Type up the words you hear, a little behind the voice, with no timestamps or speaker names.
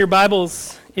Your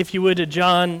Bibles, if you would, to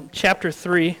John chapter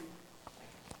 3.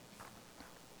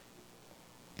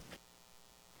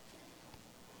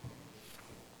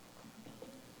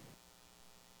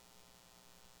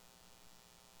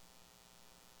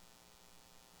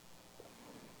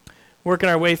 Working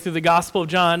our way through the Gospel of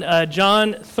John.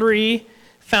 John 3,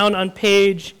 found on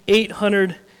page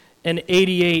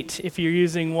 888 if you're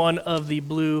using one of the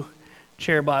blue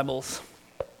chair Bibles.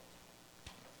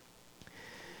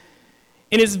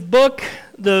 In his book,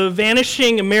 The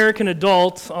Vanishing American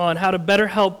Adult, on how to better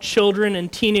help children and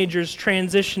teenagers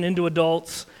transition into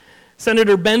adults,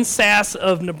 Senator Ben Sasse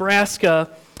of Nebraska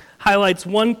highlights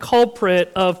one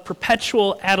culprit of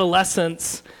perpetual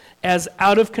adolescence as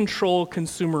out-of-control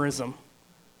consumerism.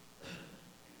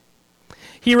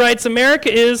 He writes,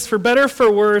 "America is, for better or for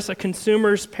worse, a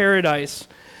consumer's paradise.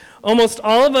 Almost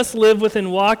all of us live within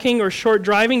walking or short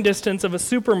driving distance of a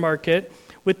supermarket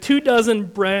with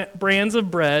 24 brands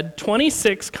of bread,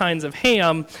 26 kinds of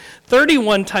ham,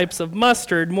 31 types of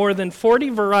mustard, more than 40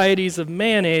 varieties of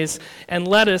mayonnaise, and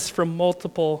lettuce from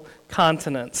multiple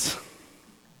continents."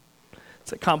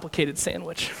 It's a complicated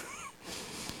sandwich.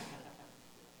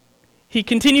 He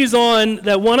continues on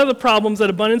that one of the problems that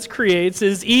abundance creates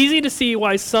is easy to see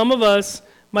why some of us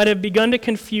might have begun to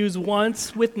confuse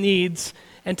wants with needs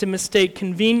and to mistake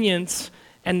convenience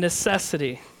and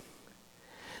necessity.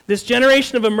 This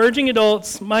generation of emerging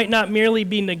adults might not merely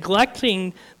be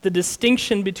neglecting the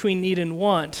distinction between need and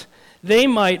want. They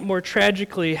might, more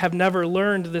tragically, have never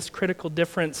learned this critical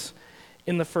difference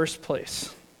in the first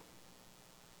place.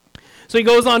 So he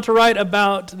goes on to write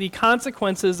about the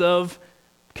consequences of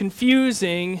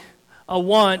confusing a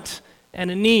want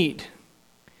and a need.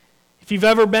 If you've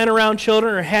ever been around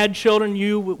children or had children,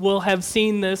 you will have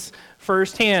seen this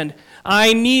firsthand.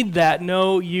 I need that.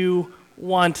 No, you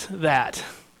want that.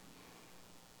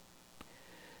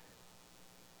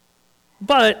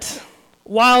 But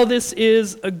while this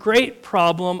is a great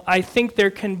problem, I think there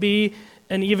can be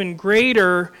an even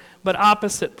greater but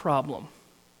opposite problem.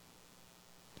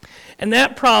 And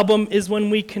that problem is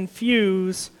when we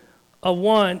confuse a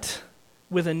want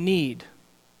with a need.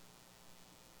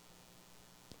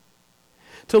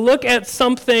 To look at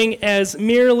something as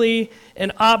merely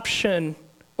an option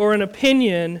or an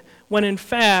opinion when in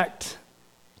fact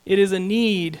it is a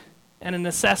need and a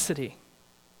necessity.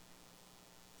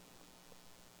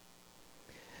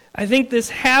 I think this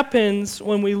happens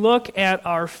when we look at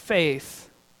our faith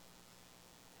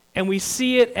and we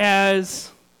see it as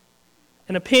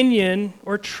an opinion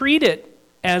or treat it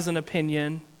as an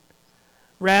opinion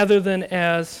rather than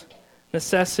as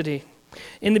necessity.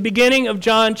 In the beginning of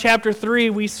John chapter 3,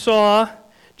 we saw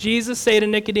Jesus say to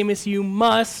Nicodemus, "You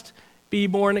must be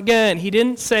born again." He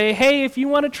didn't say, "Hey, if you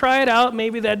want to try it out,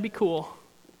 maybe that'd be cool."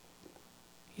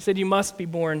 He said, "You must be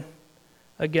born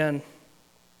again."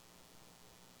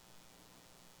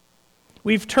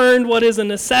 We've turned what is a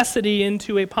necessity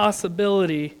into a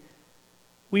possibility.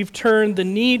 We've turned the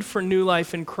need for new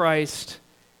life in Christ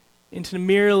into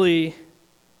merely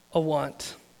a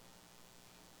want.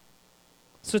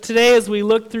 So today, as we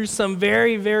look through some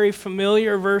very, very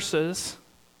familiar verses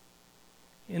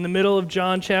in the middle of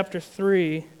John chapter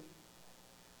 3,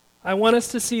 I want us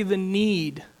to see the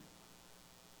need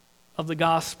of the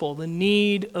gospel, the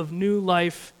need of new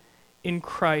life in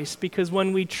Christ, because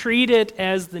when we treat it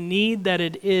as the need that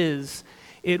it is,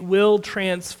 it will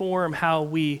transform how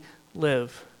we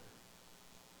live.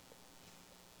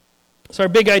 So our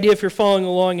big idea, if you're following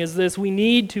along, is this: we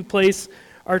need to place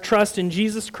our trust in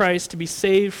Jesus Christ to be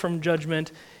saved from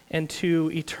judgment and to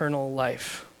eternal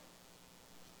life.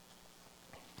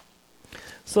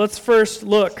 So let's first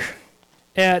look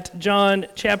at John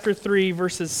chapter 3,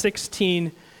 verses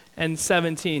 16 and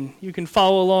 17. You can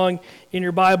follow along in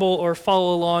your Bible or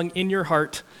follow along in your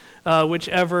heart,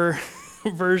 whichever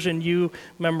version you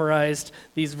memorized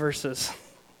these verses.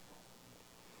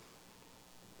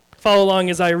 Follow along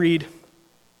as I read.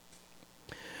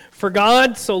 "For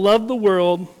God so loved the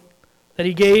world that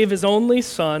he gave his only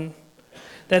Son,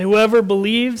 that whoever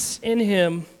believes in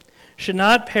him should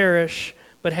not perish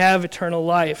but have eternal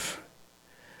life.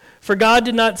 For God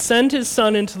did not send his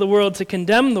Son into the world to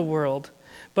condemn the world,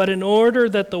 but in order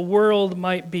that the world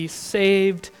might be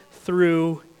saved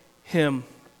through him."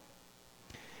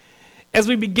 As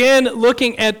we begin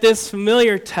looking at this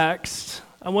familiar text,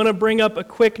 I want to bring up a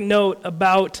quick note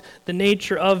about the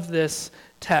nature of this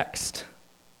text.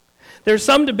 There's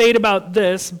some debate about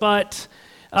this, but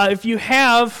if you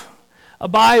have a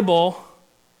Bible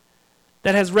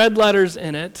that has red letters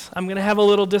in it, I'm going to have a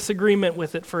little disagreement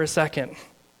with it for a second.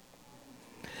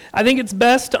 I think it's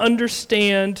best to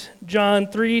understand John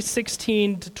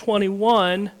 3:16 to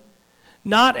 21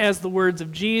 not as the words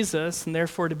of Jesus, and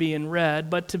therefore to be in red,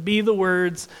 but to be the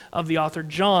words of the author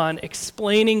John,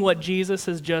 explaining what Jesus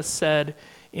has just said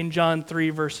in John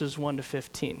 3, verses 1 to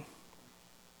 15.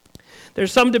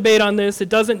 There's some debate on this. It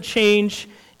doesn't change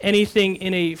anything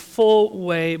in a full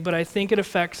way, but I think it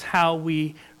affects how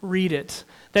we read it.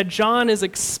 That John is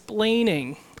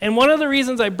explaining. And one of the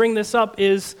reasons I bring this up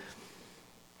is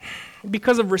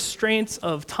because of restraints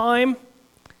of time,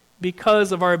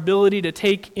 because of our ability to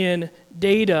take in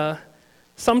data.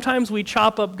 Sometimes we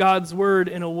chop up God's word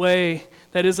in a way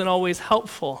that isn't always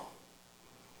helpful.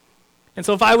 And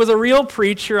so if I was a real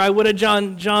preacher, I would have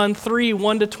done John 3,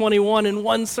 1 to 21 in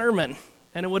one sermon,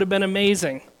 and it would have been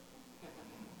amazing.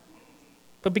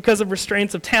 But because of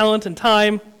restraints of talent and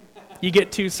time, you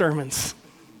get 2 sermons.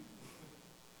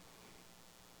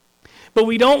 But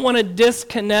we don't want to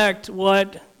disconnect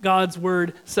what God's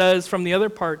word says from the other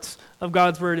parts of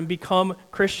God's word and become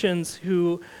Christians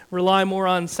who rely more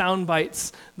on sound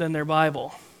bites than their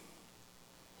Bible.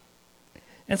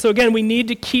 And so again, we need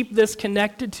to keep this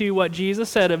connected to what Jesus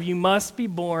said of you must be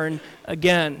born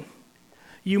again.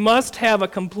 You must have a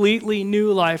completely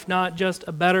new life, not just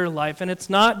a better life. And it's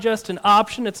not just an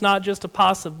option, it's not just a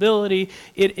possibility,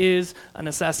 it is a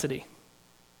necessity.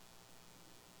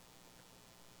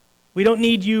 We don't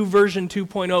need you version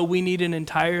 2.0, we need an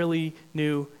entirely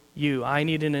new you. I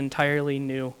need an entirely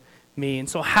new me. And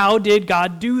so how did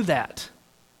God do that?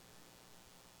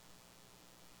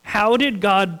 How did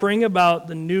God bring about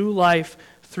the new life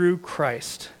through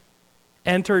Christ?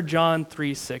 Enter John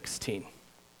 3:16.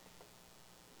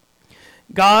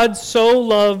 God so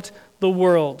loved the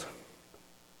world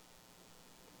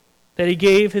that he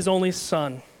gave his only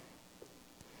Son,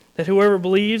 that whoever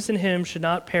believes in him should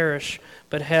not perish,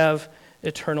 but have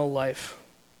eternal life.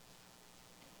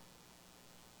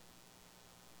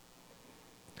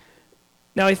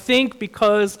 Now, I think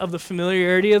because of the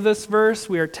familiarity of this verse,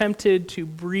 we are tempted to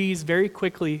breeze very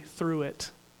quickly through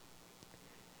it.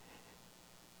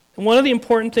 And one of the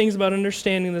important things about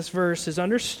understanding this verse is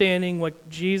understanding what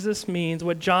Jesus means,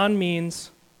 what John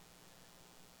means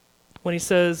when he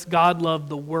says God loved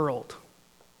the world.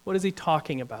 What is he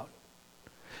talking about?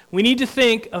 We need to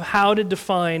think of how to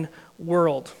define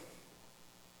world.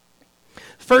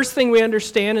 First thing we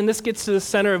understand, and this gets to the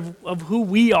center of who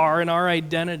we are and our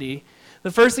identity,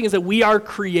 the first thing is that we are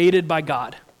created by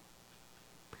God.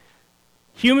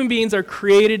 Human beings are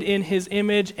created in his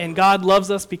image, and God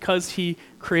loves us because he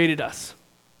created us.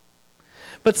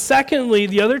 But secondly,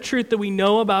 the other truth that we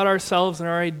know about ourselves and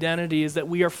our identity is that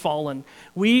we are fallen.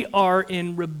 We are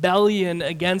in rebellion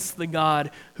against the God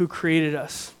who created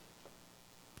us.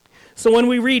 So when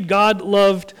we read God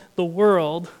loved the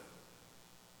world,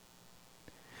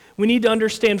 we need to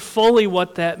understand fully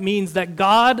what that means, that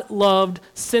God loved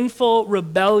sinful,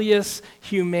 rebellious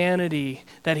humanity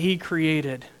that he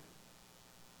created.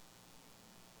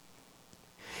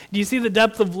 Do you see the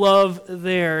depth of love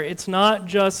there? It's not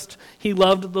just he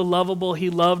loved the lovable, he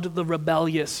loved the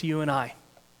rebellious, you and I.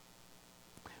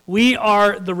 We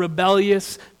are the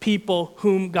rebellious people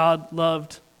whom God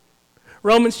loved.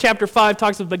 Romans chapter 5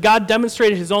 talks about, but God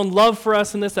demonstrated his own love for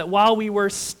us in this, that while we were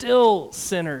still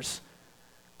sinners,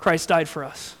 Christ died for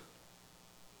us.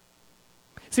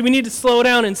 See, we need to slow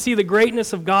down and see the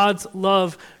greatness of God's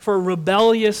love for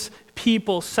rebellious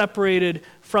people separated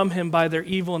from him by their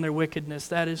evil and their wickedness.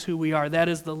 That is who we are. That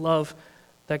is the love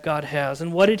that God has.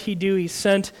 And what did he do? He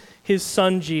sent his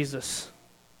Son, Jesus.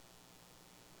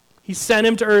 He sent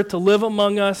him to earth to live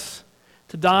among us,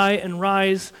 to die and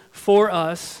rise for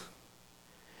us.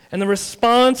 And the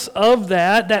response of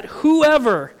that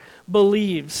whoever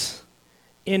believes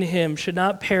in him should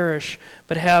not perish,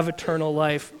 but have eternal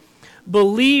life.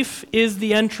 Belief is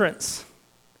the entrance.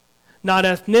 Not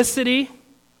ethnicity,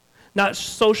 not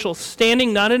social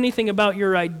standing, not anything about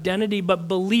your identity, but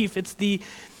belief. It's the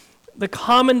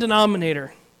common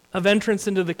denominator of entrance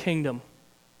into the kingdom.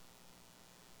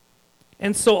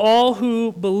 And so all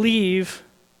who believe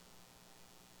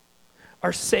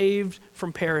are saved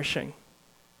from perishing.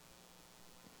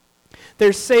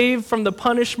 They're saved from the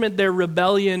punishment their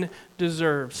rebellion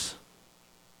deserves.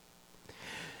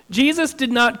 Jesus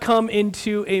did not come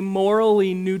into a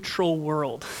morally neutral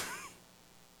world.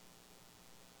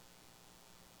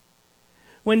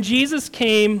 When Jesus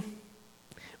came,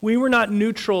 we were not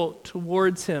neutral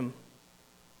towards him,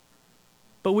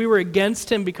 but we were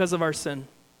against him because of our sin.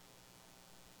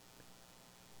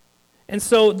 And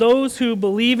so those who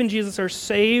believe in Jesus are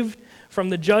saved from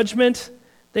the judgment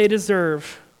they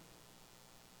deserve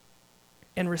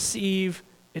and receive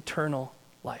eternal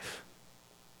life.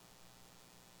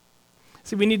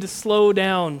 See, we need to slow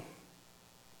down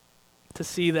to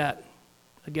see that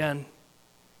again.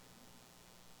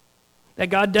 That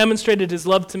God demonstrated his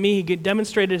love to me, he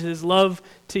demonstrated his love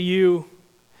to you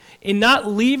in not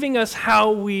leaving us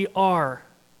how we are.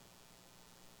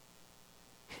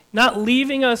 Not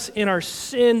leaving us in our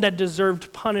sin that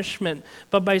deserved punishment,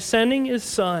 but by sending his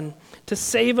Son to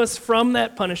save us from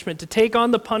that punishment, to take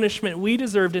on the punishment we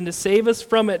deserved and to save us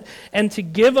from it, and to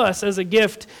give us as a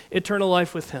gift eternal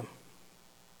life with him.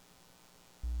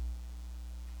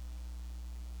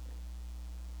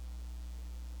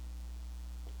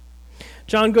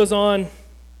 John goes on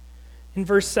in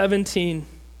verse 17.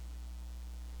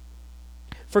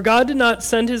 For God did not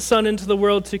send his Son into the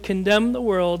world to condemn the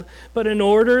world, but in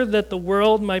order that the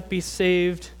world might be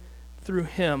saved through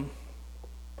him.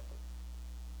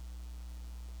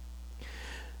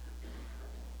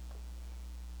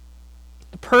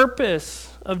 The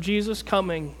purpose of Jesus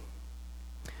coming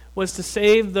was to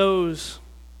save those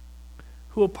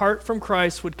who, apart from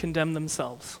Christ, would condemn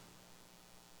themselves.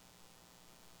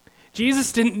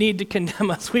 Jesus didn't need to condemn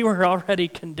us. We were already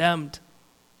condemned.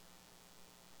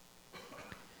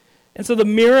 And so the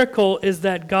miracle is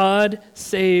that God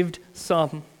saved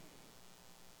some.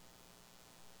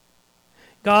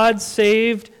 God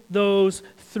saved those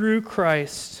through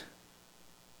Christ.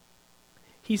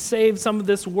 He saved some of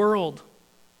this world,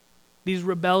 these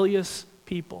rebellious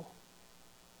people,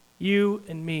 you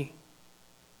and me.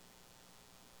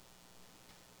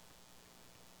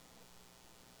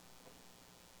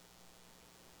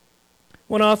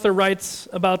 One author writes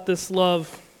about this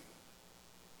love.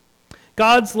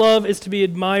 God's love is to be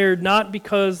admired not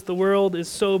because the world is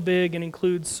so big and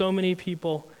includes so many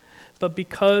people, but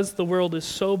because the world is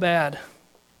so bad.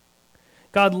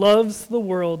 God loves the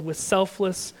world with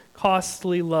selfless,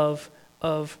 costly love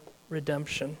of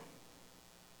redemption.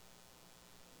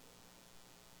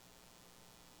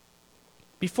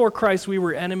 Before Christ, we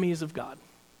were enemies of God.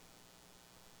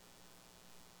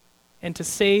 And to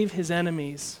save his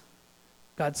enemies,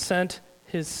 God sent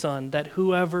his Son, that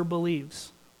whoever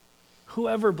believes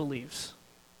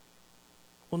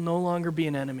will no longer be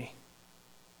an enemy,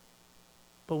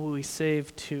 but will be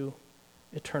saved to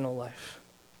eternal life.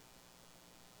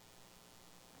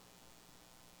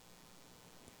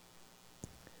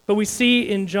 But we see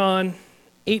in John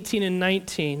 18 and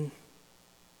 19,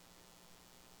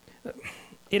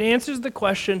 it answers the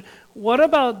question, what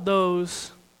about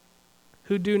those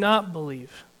who do not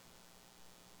believe?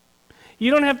 You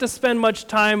don't have to spend much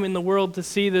time in the world to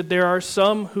see that there are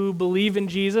some who believe in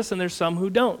Jesus and there's some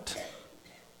who don't.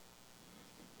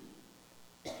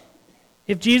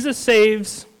 If Jesus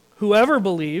saves whoever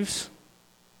believes,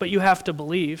 but you have to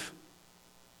believe,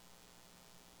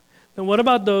 then what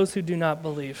about those who do not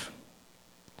believe?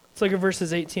 Let's look at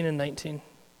verses 18 and 19.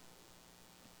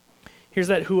 Here's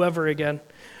that whoever again.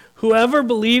 Whoever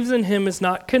believes in him is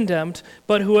not condemned,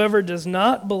 but whoever does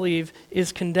not believe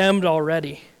is condemned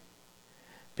already,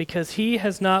 because he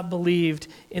has not believed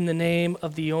in the name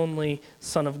of the only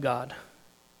Son of God.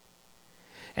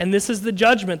 And this is the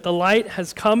judgment. The light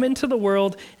has come into the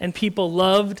world, and people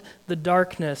loved the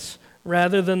darkness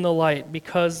rather than the light,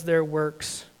 because their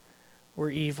works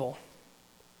were evil.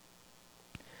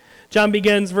 John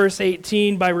begins verse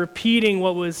 18 by repeating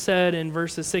what was said in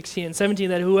verses 16 and 17,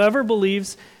 that whoever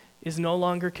believes is no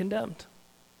longer condemned.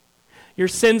 Your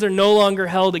sins are no longer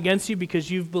held against you because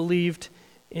you've believed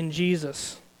in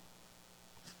Jesus.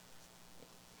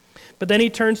 But then he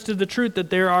turns to the truth that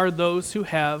there are those who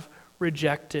have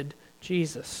rejected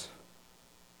Jesus.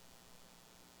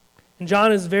 And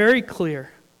John is very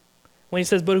clear when he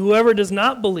says, but whoever does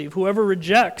not believe, whoever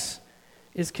rejects,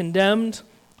 is condemned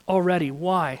already.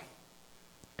 Why?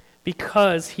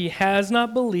 Because he has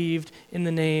not believed in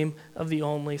the name of the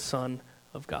only Son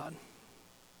of God.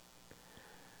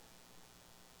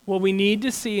 What we need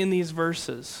to see in these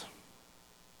verses,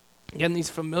 again, these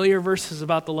familiar verses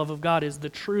about the love of God, is the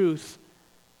truth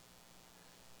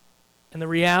and the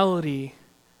reality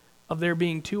of there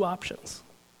being two options.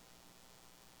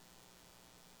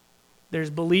 There's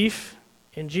belief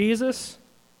in Jesus,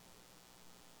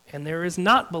 and there is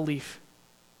not belief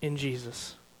in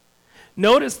Jesus.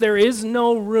 Notice there is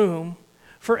no room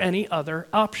for any other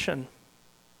option.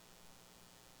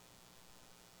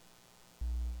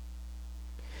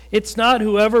 It's not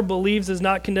whoever believes is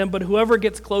not condemned, but whoever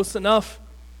gets close enough.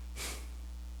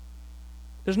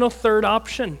 There's no third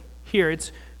option here.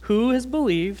 It's who has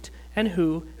believed and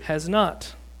who has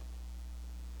not.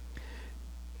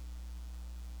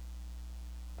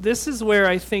 This is where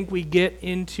I think we get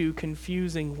into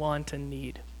confusing want and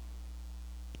need.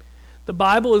 The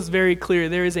Bible is very clear.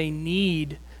 There is a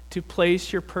need to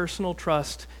place your personal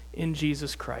trust in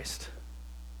Jesus Christ.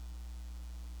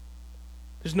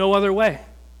 There's no other way.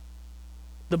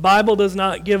 The Bible does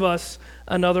not give us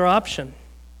another option.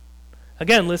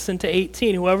 Again, listen to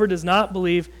 18. Whoever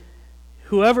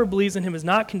believes in him is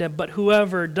not condemned, but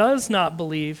whoever does not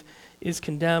believe is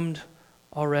condemned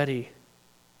already,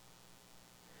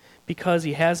 because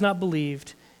he has not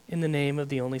believed in the name of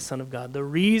the only Son of God. The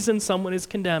reason someone is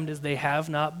condemned is they have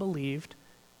not believed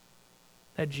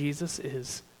that Jesus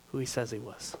is who he says he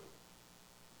was.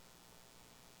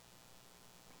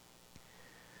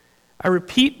 I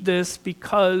repeat this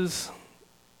because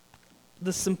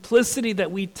the simplicity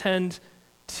that we tend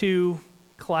to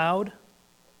cloud,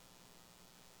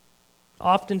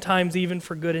 oftentimes even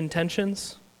for good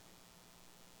intentions.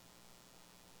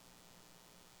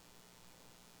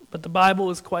 But the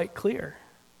Bible is quite clear.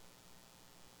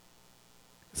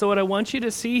 So what I want you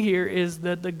to see here is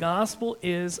that the gospel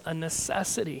is a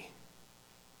necessity.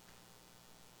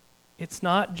 It's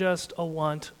not just a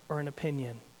want or an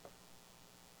opinion.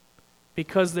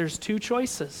 Because there's two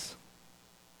choices.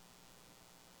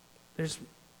 There's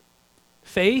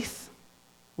faith,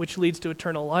 which leads to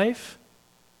eternal life,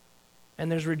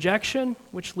 and there's rejection,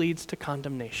 which leads to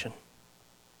condemnation.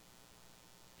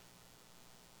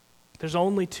 There's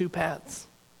only two paths.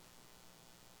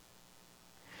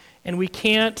 And we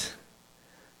can't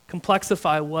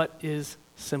complexify what is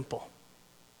simple.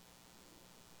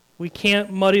 We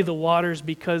can't muddy the waters,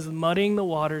 because muddying the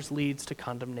waters leads to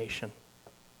condemnation.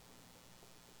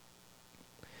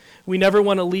 We never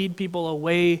want to lead people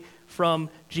away from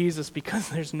Jesus, because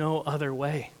there's no other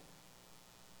way.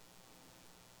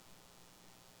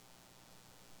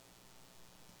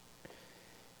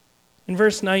 In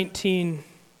verse 19,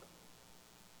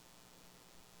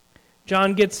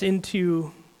 John gets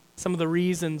into some of the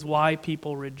reasons why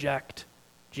people reject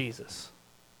Jesus.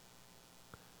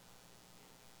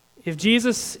 If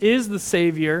Jesus is the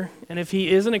Savior, and if he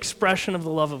is an expression of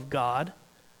the love of God,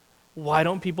 why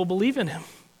don't people believe in him?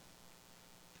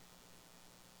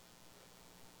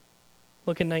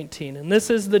 Look at 19. And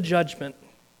this is the judgment.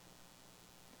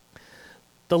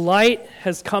 The light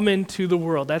has come into the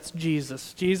world. That's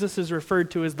Jesus. Jesus is referred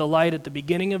to as the light at the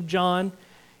beginning of John.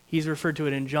 He's referred to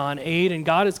it in John 8. And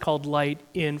God is called light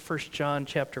in 1 John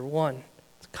chapter 1.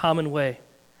 It's a common way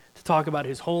to talk about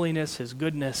his holiness, his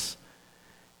goodness,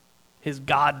 his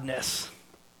godness.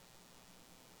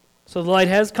 So the light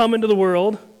has come into the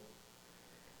world,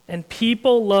 and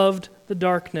people loved the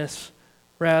darkness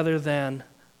rather than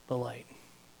the light.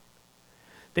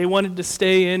 They wanted to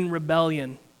stay in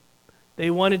rebellion.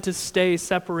 They wanted to stay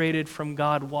separated from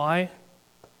God. Why?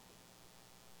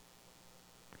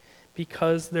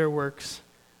 Because their works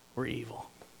were evil.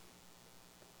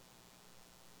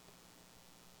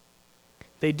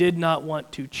 They did not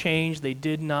want to change. They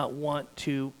did not want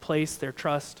to place their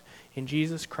trust in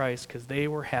Jesus Christ, because they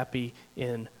were happy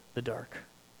in the dark.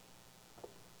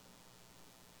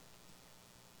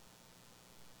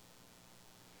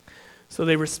 So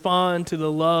they respond to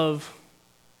the love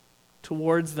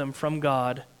towards them from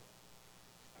God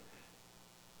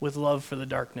with love for the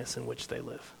darkness in which they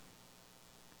live.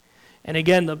 And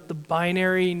again, the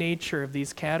binary nature of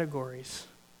these categories.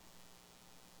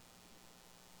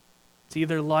 It's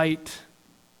either light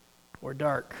or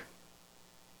dark.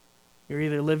 You're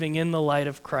either living in the light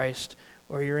of Christ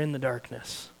or you're in the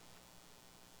darkness.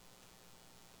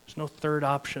 There's no third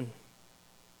option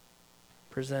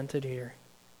presented here.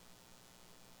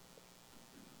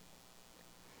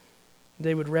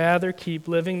 They would rather keep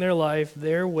living their life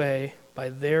their way, by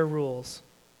their rules,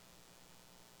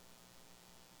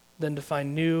 than to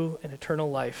find new and eternal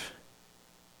life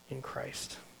in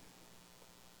Christ.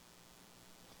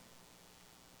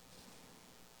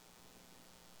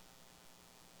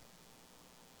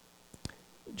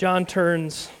 John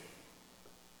turns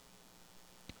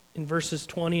in verses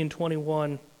 20 and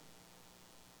 21.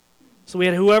 So we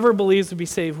had whoever believes will be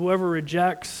saved, whoever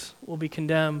rejects will be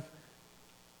condemned.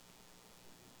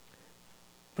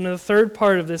 But in the third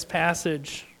part of this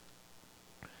passage,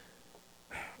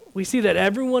 we see that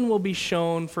everyone will be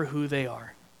shown for who they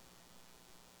are.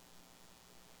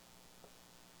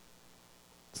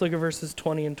 Let's look at verses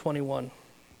 20 and 21.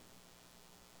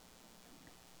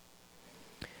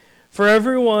 For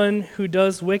everyone who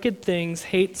does wicked things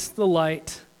hates the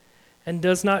light and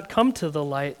does not come to the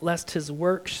light, lest his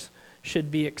works should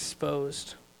be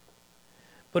exposed.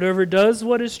 But whoever does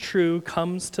what is true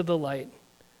comes to the light,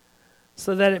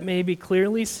 so that it may be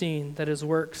clearly seen that his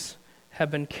works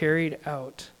have been carried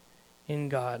out in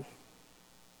God.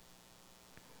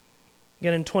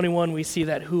 Again, in 21, we see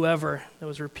that whoever that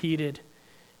was repeated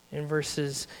in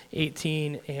verses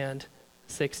 18 and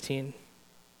 16.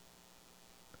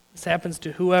 This happens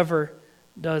to whoever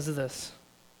does this.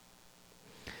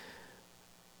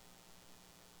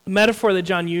 The metaphor that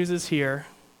John uses here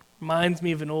reminds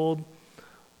me of an old,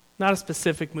 not a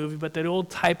specific movie, but that old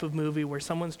type of movie where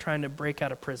someone's trying to break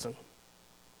out of prison.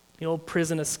 The old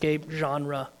prison escape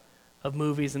genre of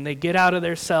movies. And they get out of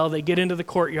their cell, they get into the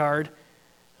courtyard,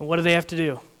 and what do they have to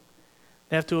do?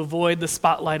 They have to avoid the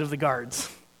spotlight of the guards.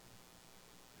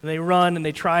 And they run and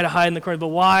they try to hide in the corner. But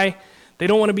why? They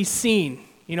don't want to be seen.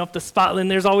 You know, if the spotlight, and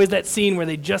there's always that scene where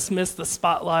they just miss the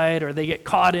spotlight or they get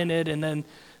caught in it and then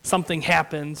something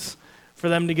happens for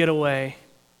them to get away.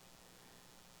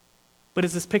 But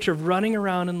it's this picture of running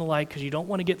around in the light because you don't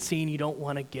want to get seen, you don't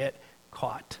want to get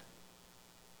caught.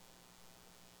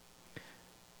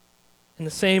 In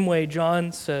the same way,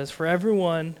 John says, for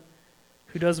everyone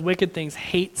who does wicked things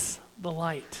hates the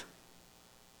light.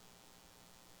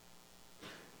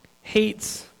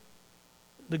 Hates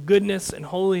the goodness and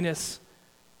holiness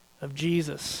of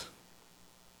Jesus.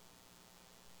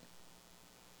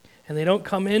 And they don't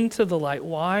come into the light.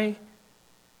 Why?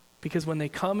 Because when they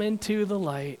come into the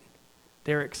light,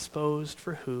 they're exposed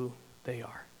for who they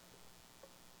are.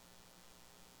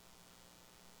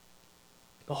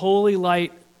 The holy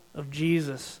light of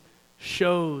Jesus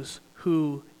shows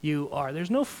who you are.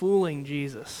 There's no fooling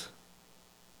Jesus.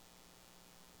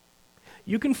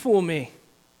 You can fool me.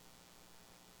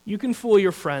 You can fool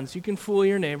your friends. You can fool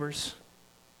your neighbors.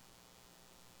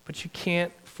 But you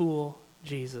can't fool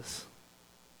Jesus.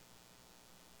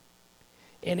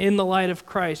 And in the light of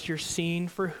Christ, you're seen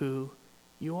for who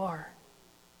you are.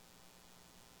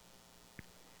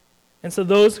 And so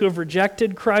those who have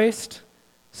rejected Christ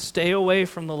stay away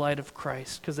from the light of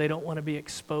Christ because they don't want to be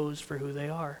exposed for who they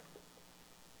are.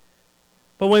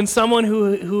 But when someone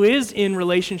who is in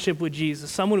relationship with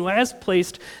Jesus, someone who has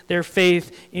placed their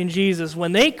faith in Jesus,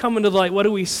 when they come into the light, what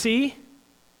do we see?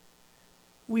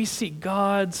 We see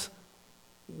God's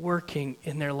working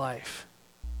in their life.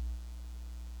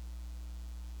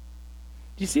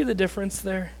 Do you see the difference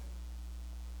there?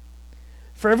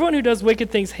 For everyone who does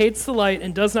wicked things hates the light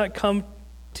and does not come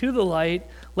to the light,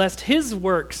 lest his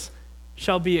works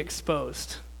shall be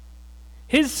exposed.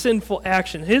 His sinful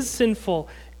action, his sinful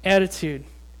attitude.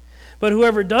 But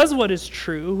whoever does what is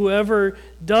true, whoever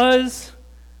does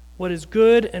what is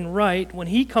good and right, when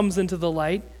he comes into the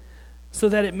light, so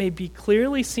that it may be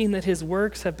clearly seen that his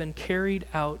works have been carried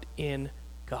out in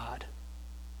God.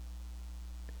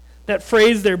 That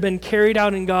phrase there, been carried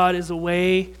out in God, is a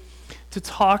way to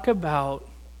talk about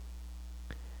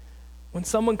when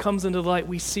someone comes into the light,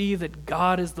 we see that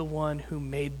God is the one who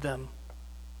made them.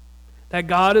 That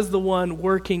God is the one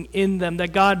working in them.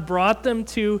 That God brought them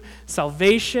to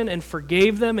salvation and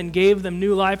forgave them and gave them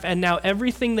new life. And now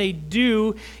everything they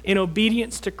do in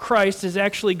obedience to Christ is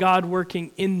actually God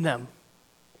working in them.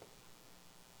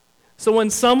 So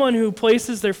when someone who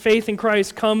places their faith in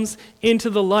Christ comes into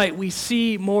the light, we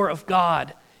see more of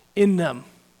God in them.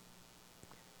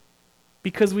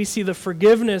 Because we see the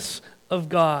forgiveness of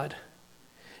God.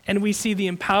 And we see the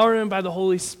empowerment by the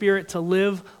Holy Spirit to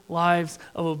live lives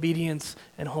of obedience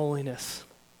and holiness.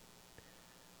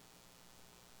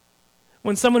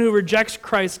 When someone who rejects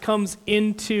Christ comes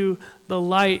into the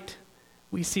light,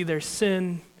 we see their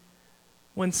sin.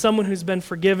 When someone who's been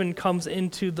forgiven comes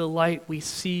into the light, we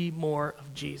see more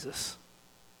of Jesus.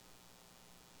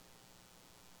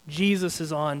 Jesus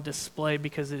is on display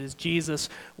because it is Jesus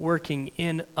working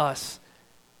in us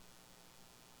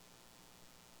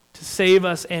to save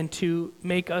us and to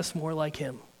make us more like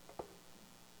him.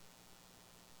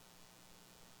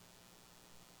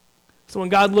 So when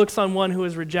God looks on one who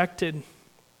is rejected,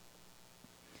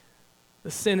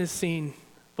 the sin is seen.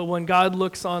 But when God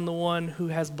looks on the one who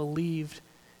has believed,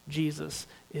 Jesus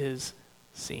is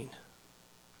seen.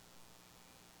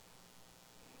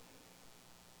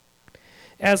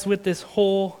 As with this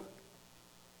whole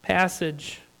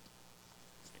passage,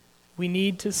 we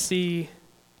need to see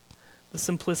the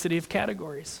simplicity of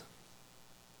categories.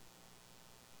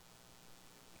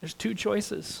 There's two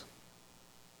choices.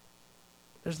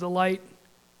 There's the light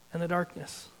and the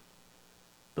darkness.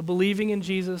 The believing in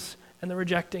Jesus and the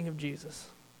rejecting of Jesus.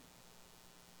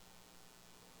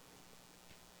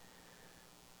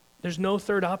 There's no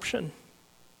third option.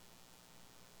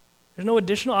 There's no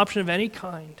additional option of any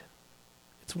kind.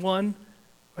 It's one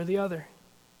or the other.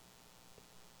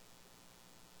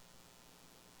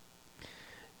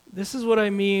 This is what I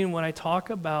mean when I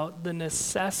talk about the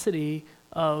necessity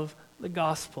of the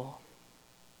gospel.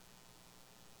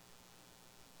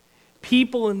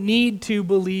 People need to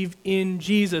believe in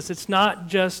Jesus. It's not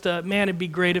just, man, it'd be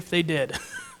great if they did.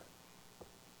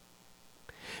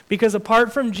 Because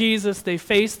apart from Jesus, they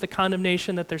face the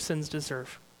condemnation that their sins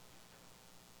deserve.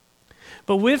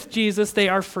 But with Jesus, they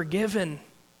are forgiven.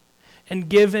 and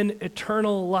given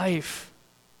eternal life.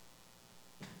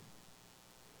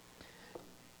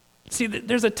 See,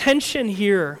 there's a tension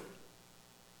here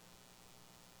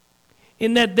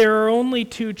in that there are only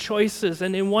two choices,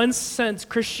 and in one sense,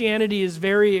 Christianity is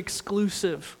very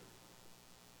exclusive.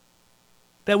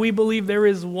 That we believe there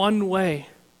is one way.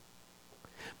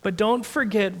 But don't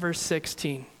forget verse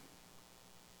 16.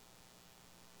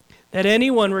 That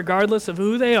anyone, regardless of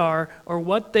who they are or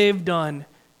what they've done,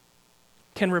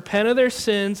 can repent of their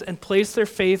sins and place their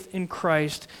faith in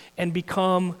Christ and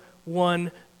become one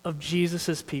of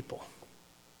Jesus' people.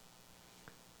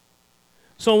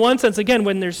 So in one sense, again,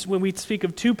 when we speak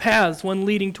of two paths, one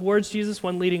leading towards Jesus,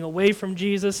 one leading away from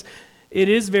Jesus, it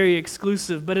is very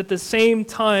exclusive. But at the same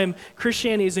time,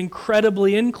 Christianity is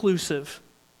incredibly inclusive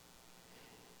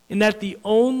in that the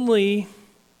only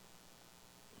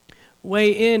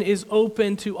way in is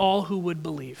open to all who would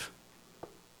believe.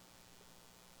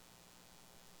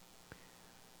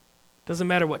 Doesn't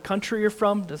matter what country you're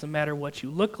from, doesn't matter what you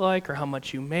look like or how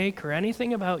much you make or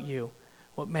anything about you.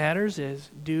 What matters is,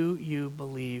 do you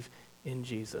believe in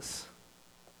Jesus?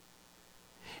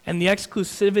 And the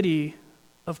exclusivity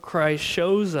of Christ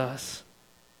shows us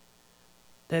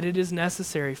that it is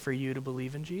necessary for you to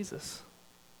believe in Jesus.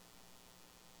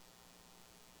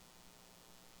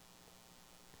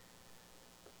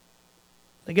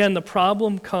 Again, the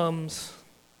problem comes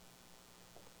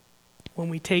when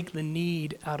we take the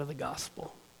need out of the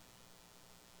gospel.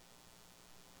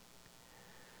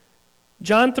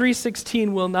 John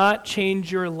 3:16 will not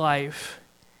change your life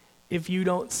if you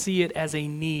don't see it as a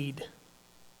need.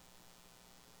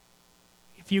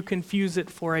 If you confuse it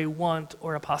for a want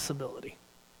or a possibility.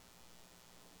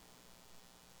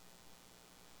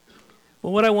 But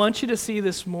what I want you to see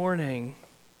this morning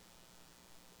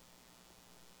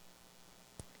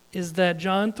is that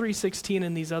John 3:16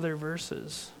 and these other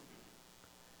verses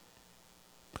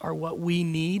are what we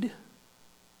need.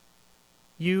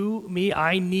 You, me,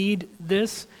 I need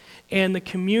this. And the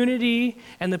community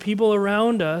and the people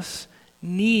around us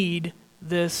need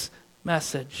this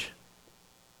message.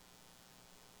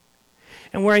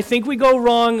 And where I think we go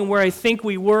wrong and where I think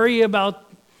we worry about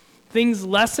things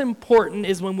less important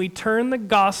is when we turn the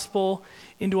gospel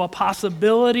into a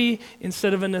possibility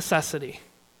instead of a necessity.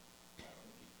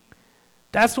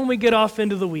 That's when we get off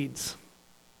into the weeds.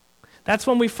 That's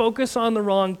when we focus on the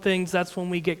wrong things. That's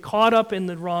when we get caught up in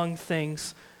the wrong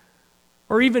things.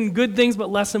 Or even good things,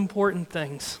 but less important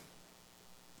things.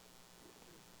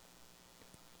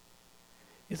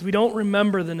 Is we don't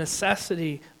remember the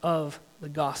necessity of the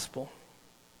gospel.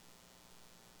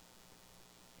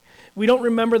 We don't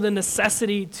remember the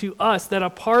necessity to us that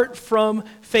apart from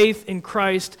faith in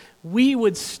Christ, we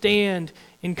would stand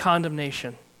in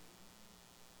condemnation.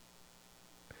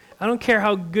 I don't care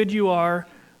how good you are,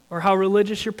 or how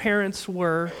religious your parents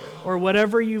were, or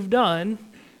whatever you've done,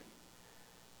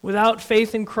 without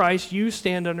faith in Christ, you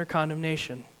stand under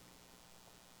condemnation.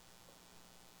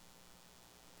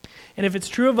 And if it's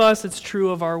true of us, it's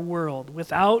true of our world.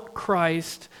 Without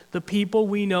Christ, the people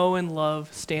we know and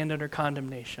love stand under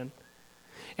condemnation.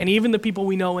 And even the people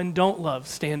we know and don't love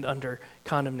stand under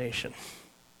condemnation.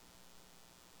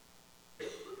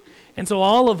 And so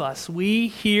all of us, we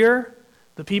here,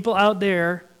 the people out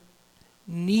there,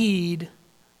 need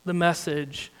the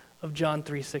message of John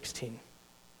 3:16.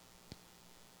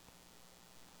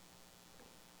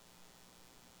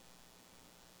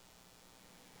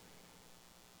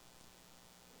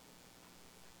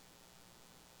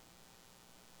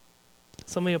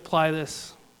 So let me apply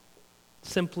this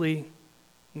simply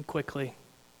and quickly.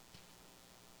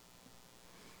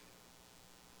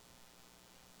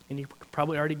 And you can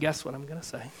probably already guess what I'm going to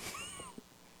say.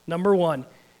 Number one,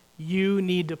 you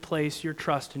need to place your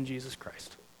trust in Jesus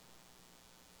Christ.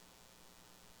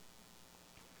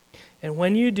 And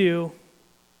when you do,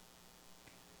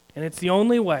 and it's the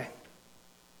only way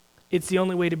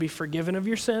to be forgiven of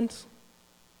your sins.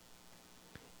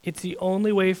 It's the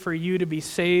only way for you to be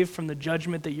saved from the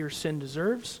judgment that your sin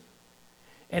deserves.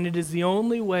 And it is the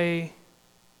only way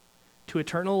to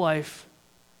eternal life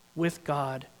with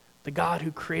God, the God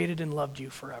who created and loved you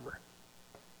forever.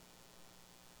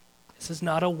 This is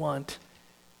not a want,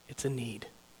 it's a need.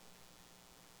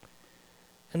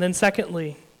 And then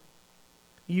secondly,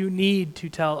 you need to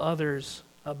tell others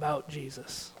about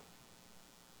Jesus.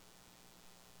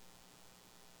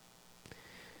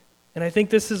 And I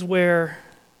think this is where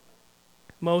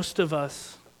most of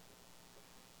us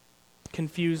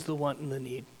confuse the want and the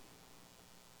need.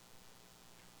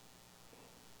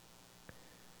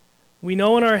 We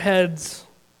know in our heads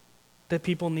that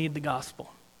people need the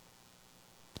gospel.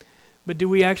 But do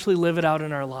we actually live it out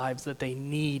in our lives that they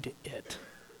need it?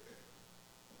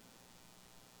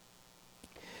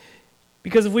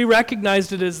 Because if we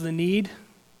recognized it as the need,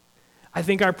 I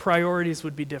think our priorities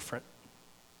would be different.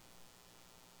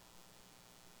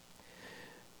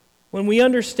 When we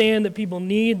understand that people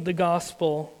need the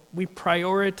gospel, we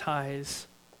prioritize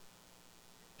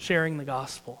sharing the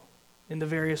gospel in the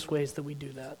various ways that we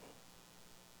do that.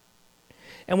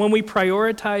 And when we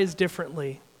prioritize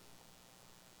differently,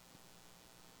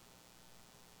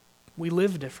 we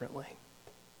live differently.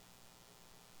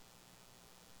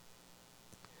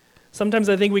 Sometimes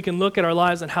I think we can look at our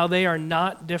lives and how they are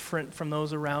not different from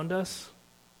those around us,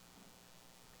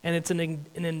 and it's an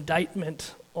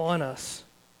indictment on us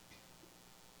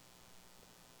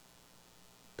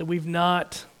that we've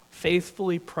not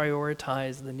faithfully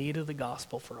prioritized the need of the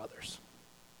gospel for others.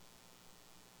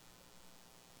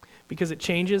 Because it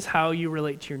changes how you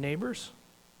relate to your neighbors.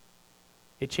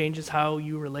 It changes how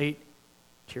you relate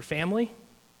to your family.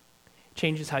 It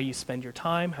changes how you spend your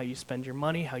time, how you spend your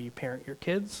money, how you parent your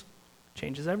kids. It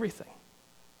changes everything.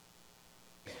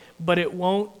 But it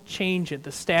won't change it.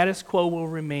 The status quo will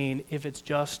remain if it's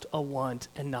just a want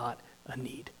and not a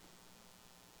need.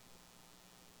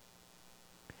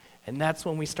 And that's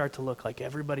when we start to look like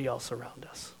everybody else around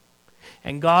us.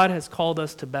 And God has called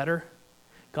us to better.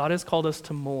 God has called us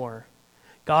to more.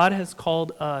 God has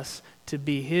called us to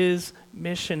be His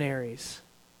missionaries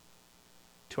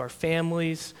to our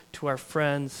families, to our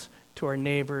friends, to our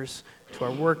neighbors, to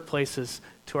our workplaces,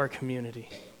 to our community.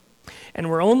 And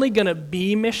we're only going to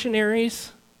be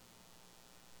missionaries,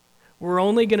 we're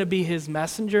only going to be His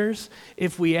messengers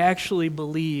if we actually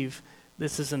believe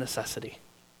this is a necessity.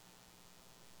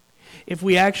 If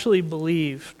we actually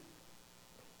believe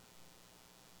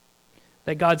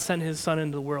that God sent His Son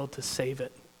into the world to save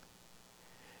it,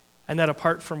 and that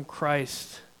apart from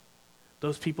Christ,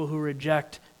 those people who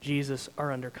reject Jesus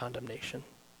are under condemnation.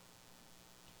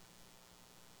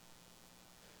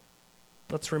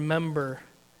 Let's remember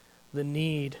the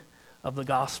need of the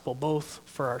gospel, both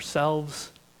for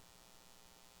ourselves,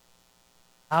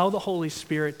 allow the Holy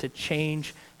Spirit to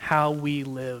change how we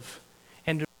live,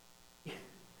 and to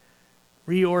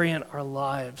reorient our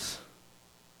lives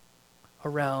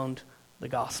around the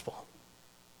gospel.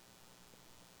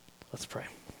 Let's pray.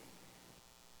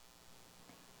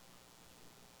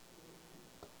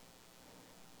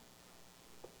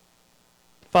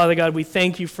 Father God, we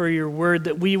thank you for your word,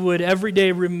 that we would every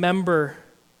day remember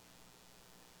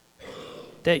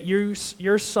that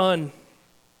your Son,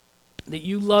 that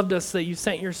you loved us, that you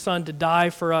sent your Son to die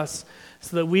for us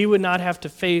so that we would not have to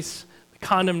face the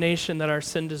condemnation that our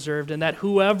sin deserved, and that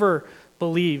whoever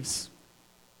believes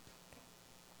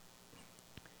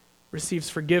receives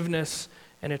forgiveness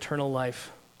and eternal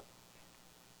life.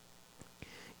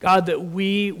 God, that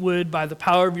we would, by the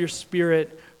power of your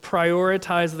Spirit,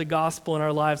 prioritize the gospel in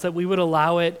our lives, that we would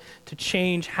allow it to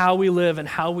change how we live and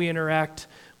how we interact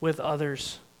with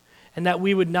others, and that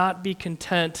we would not be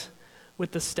content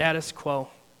with the status quo,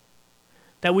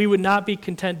 that we would not be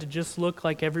content to just look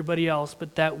like everybody else,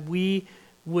 but that we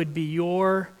would be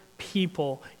your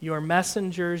people, your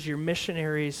messengers, your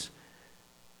missionaries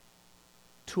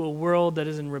to a world that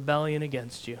is in rebellion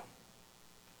against you.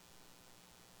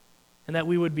 And that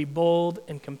we would be bold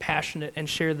and compassionate and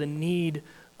share the need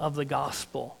of the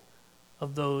gospel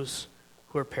of those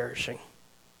who are perishing.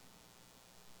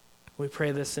 We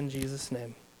pray this in Jesus'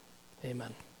 name.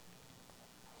 Amen.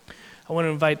 I want to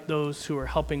invite those who are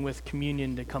helping with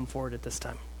communion to come forward at this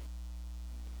time.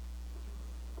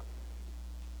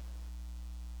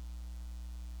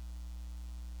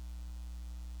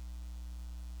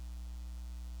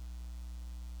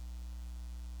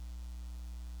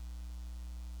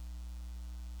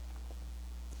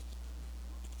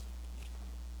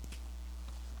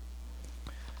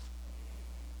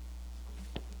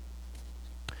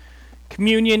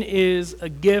 Communion is a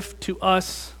gift to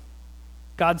us,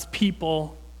 God's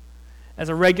people, as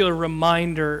a regular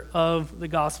reminder of the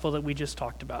gospel that we just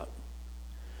talked about.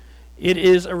 It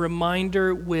is a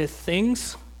reminder with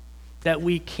things that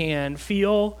we can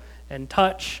feel and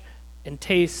touch and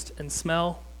taste and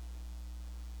smell.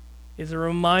 It's a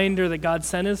reminder that God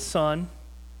sent His Son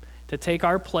to take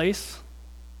our place,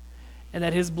 and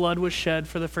that His blood was shed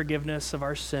for the forgiveness of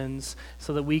our sins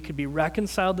so that we could be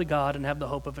reconciled to God and have the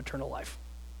hope of eternal life.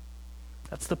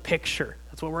 That's the picture.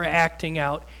 That's what we're acting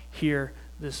out here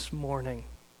this morning.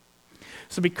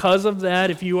 So because of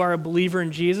that, if you are a believer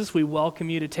in Jesus, we welcome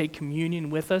you to take communion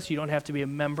with us. You don't have to be a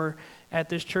member at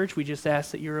this church. We just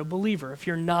ask that you're a believer. If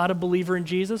you're not a believer in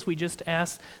Jesus, we just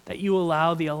ask that you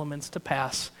allow the elements to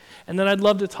pass. And then I'd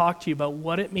love to talk to you about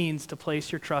what it means to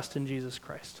place your trust in Jesus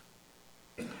Christ.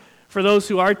 For those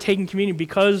who are taking communion,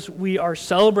 because we are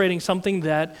celebrating something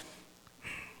that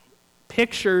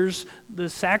pictures the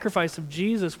sacrifice of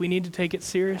Jesus, we need to take it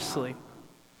seriously.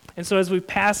 And so as we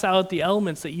pass out the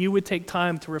elements, that you would take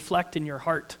time to reflect in your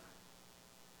heart,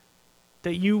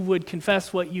 that you would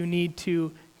confess what you need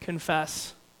to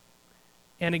confess,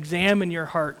 and examine your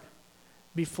heart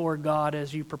before God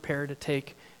as you prepare to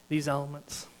take these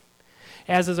elements.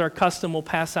 As is our custom, we'll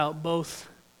pass out both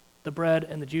the bread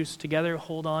and the juice together,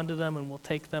 hold on to them, and we'll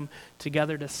take them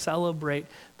together to celebrate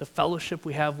the fellowship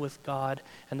we have with God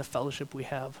and the fellowship we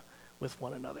have with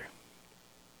one another.